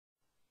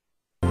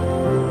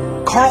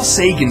Carl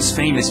Sagan's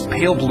famous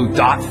Pale Blue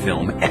Dot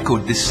film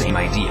echoed this same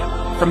idea.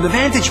 From the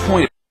vantage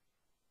point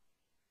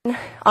of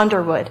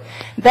Underwood.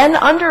 Ben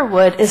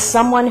Underwood is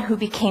someone who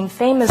became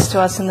famous to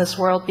us in this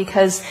world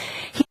because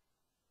he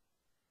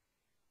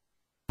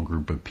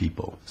group of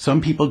people. Some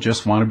people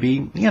just want to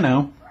be,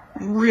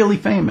 really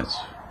famous.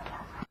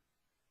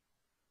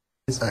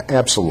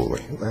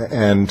 Absolutely.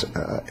 And,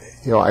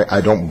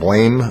 I don't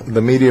blame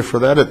the media for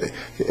that.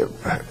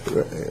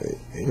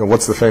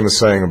 What's the famous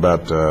saying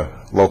about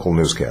local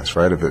newscasts,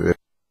 right?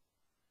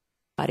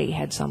 Everybody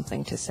had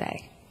something to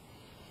say.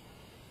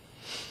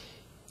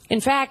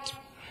 In fact,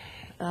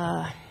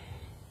 I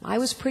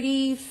was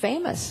pretty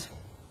famous.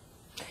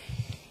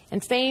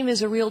 And fame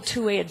is a real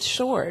two-edged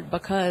sword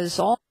because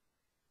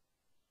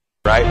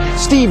right?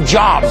 Steve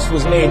Jobs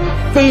was made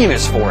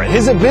famous for it.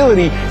 His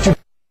ability to...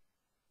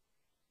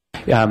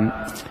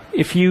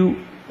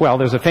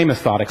 there's a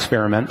famous thought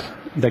experiment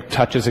that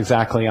touches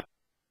exactly on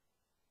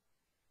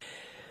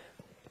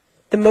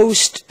the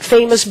most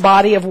famous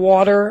body of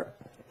water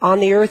on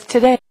the earth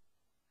today.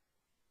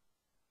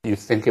 You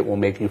think it will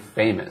make you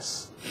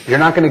famous. You're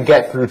not going to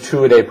get through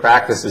 2-a-day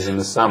practices in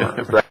the summer,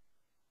 right?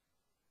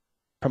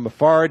 From a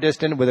far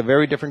distant with a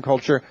very different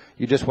culture,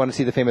 you just want to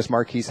see the famous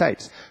marquee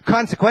sites.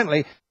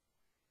 Consequently,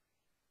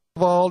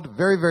 involved,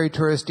 very, very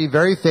touristy,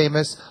 very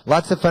famous,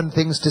 lots of fun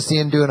things to see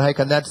and do and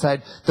hike on that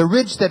side. The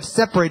ridge that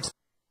separates...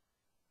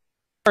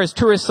 As far as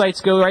tourist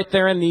sites go, right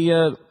there in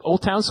the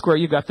Old Town Square,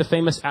 you've got the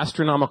famous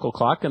astronomical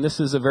clock, and this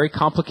is a very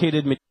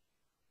complicated...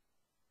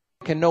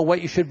 Can know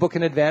what you should book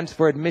in advance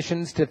for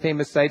admissions to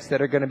famous sites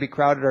that are going to be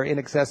crowded or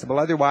inaccessible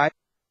otherwise.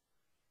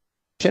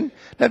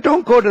 Now,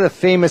 don't go to the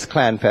famous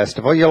clan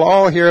festival. You'll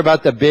all hear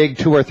about the big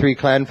 2 or 3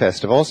 clan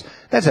festivals.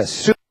 That's a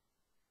super...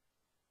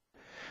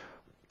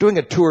 Doing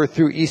a tour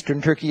through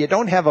Eastern Turkey, you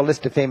don't have a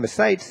list of famous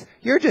sites.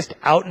 You're just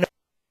out...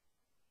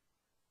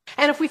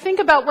 And if we think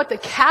about what the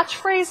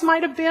catchphrase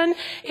might have been,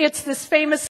 it's this famous